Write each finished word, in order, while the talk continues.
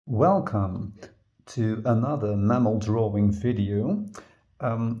Welcome to another mammal drawing video.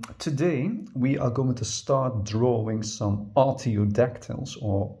 Today we are going to start drawing some Artiodactyls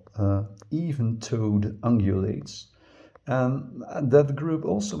or even-toed ungulates. And that group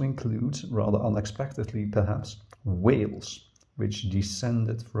also includes, rather unexpectedly perhaps, whales, which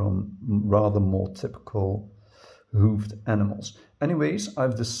descended from rather more typical hoofed animals. Anyways,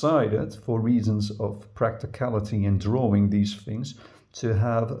 I've decided, for reasons of practicality in drawing these things, to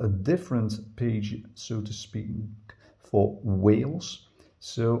have a different page, so to speak, for whales.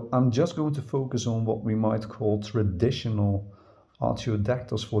 So I'm just going to focus on what we might call traditional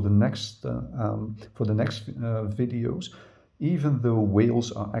Artiodactyls for the next videos, even though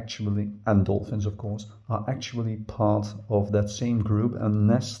whales are actually, and dolphins of course, are actually part of that same group and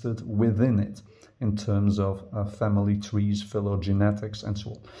nested within it in terms of family trees, phylogenetics, and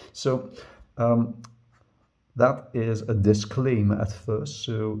so on. So that is a disclaimer at first,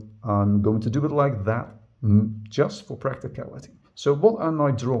 so I'm going to do it like that just for practicality. So what am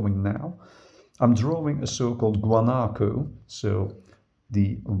I drawing now? I'm drawing a so-called Guanaco, so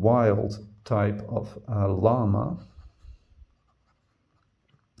the wild type of Lama.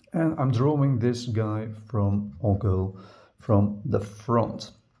 And I'm drawing this guy from, or girl, from the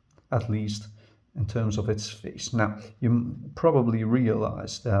front, at least in terms of its face. Now, you probably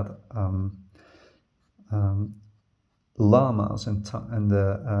realize that llamas and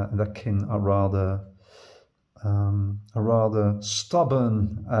the kin are rather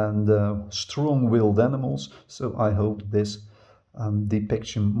stubborn and strong-willed animals. So I hope this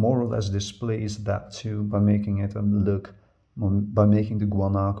depiction more or less displays that too, by making it by making the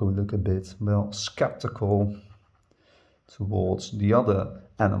Guanaco look a bit, well, skeptical towards the other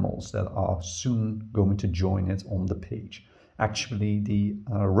animals that are soon going to join it on the page. Actually, the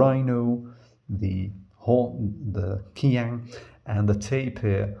rhino, the kiang, and the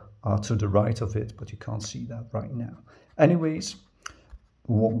tapir are to the right of it, but you can't see that right now. Anyways,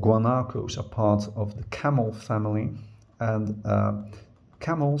 guanacos are part of the camel family, and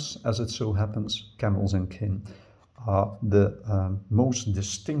camels, as it so happens, camels and kin, are the most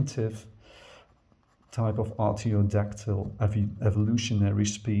distinctive type of Artiodactyl, evolutionarily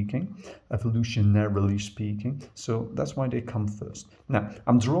speaking. So that's why they come first. Now,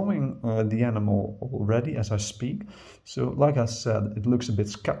 I'm drawing the animal already as I speak. So like I said, it looks a bit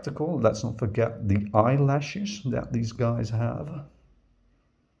skeptical. Let's not forget the eyelashes that these guys have.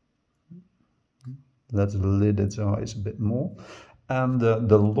 Let's lid its eyes a bit more. And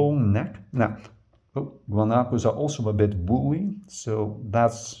the long neck. Now, guanacos are also a bit woolly, so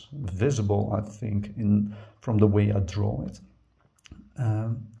that's visible, I think, from the way I draw it.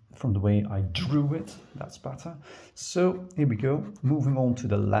 From the way I drew it, that's better. So here we go, moving on to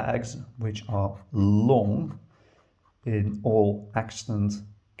the legs, which are long in all extant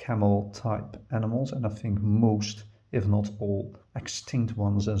camel type animals, and I think most, if not all, extinct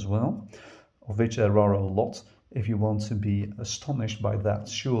ones as well, of which there are a lot. If you want to be astonished by that,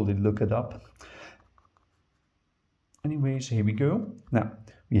 surely look it up. Anyways, here we go. Now,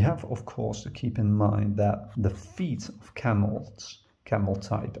 we have, of course, to keep in mind that the feet of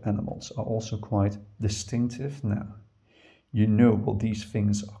camel-type animals are also quite distinctive. Now, you know what these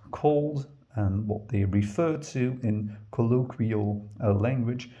things are called and what they refer to in colloquial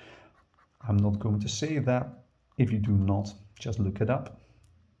language. I'm not going to say that. If you do not, just look it up.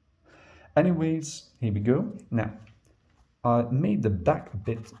 Anyways, here we go. Now, I made the back a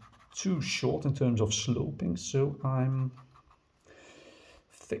bit too short in terms of sloping, so I'm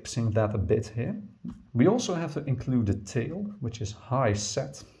fixing that a bit here. We also have to include the tail, which is high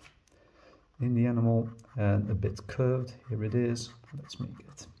set in the animal and a bit curved. Here it is. Let's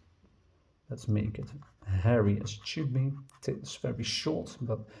make it hairy as it should be. Tail is very short,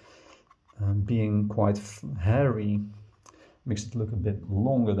 but being quite hairy makes it look a bit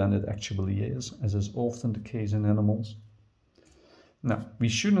longer than it actually is, as is often the case in animals. Now, we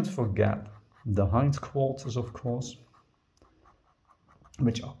shouldn't forget the hindquarters, of course,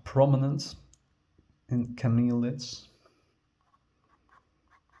 which are prominent in camelids,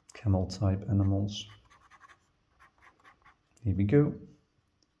 camel-type animals. Here we go.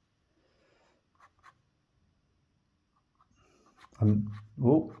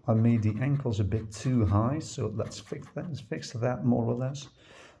 I made the ankles a bit too high, so let's fix that more or less.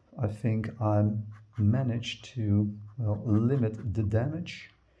 I think I managed to, well, limit the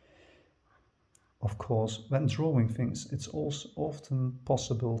damage. Of course, when drawing things, it's also often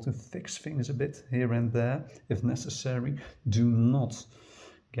possible to fix things a bit here and there if necessary. Do not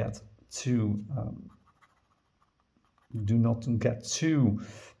get too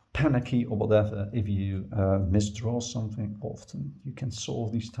panicky or whatever if you misdraw something. Often you can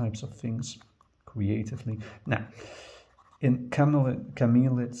solve these types of things creatively. Now, in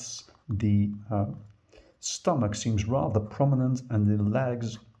camelids, the stomach seems rather prominent, and the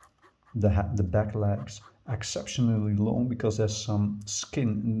legs, the back legs, exceptionally long, because there's some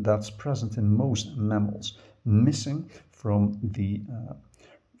skin that's present in most mammals missing from the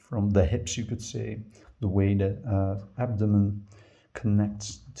hips, you could say, the way the abdomen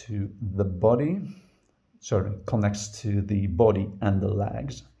connects to the body, connects to the body and the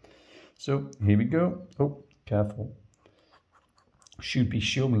legs. So here we go. Oh, careful. Should be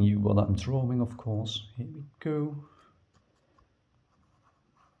showing you what I'm drawing, of course. Here we go.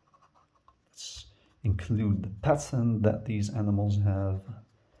 Let's include the pattern that these animals have,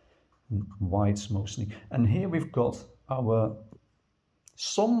 whites mostly. And here we've got our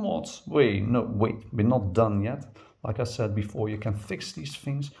somewhat, wait, we're not done yet. Like I said before, you can fix these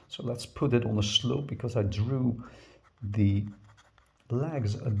things. So let's put it on a slope, because I drew the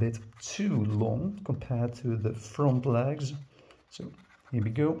legs a bit too long compared to the front legs. So here we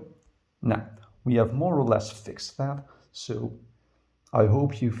go. Now we have more or less fixed that. So I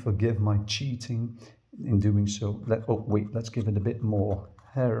hope you forgive my cheating in doing so. Let's give it a bit more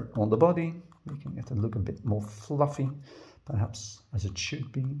hair on the body, making it look a bit more fluffy, perhaps, as it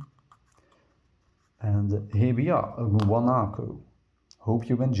should be. And here we are, a guanaco. Hope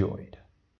you enjoyed.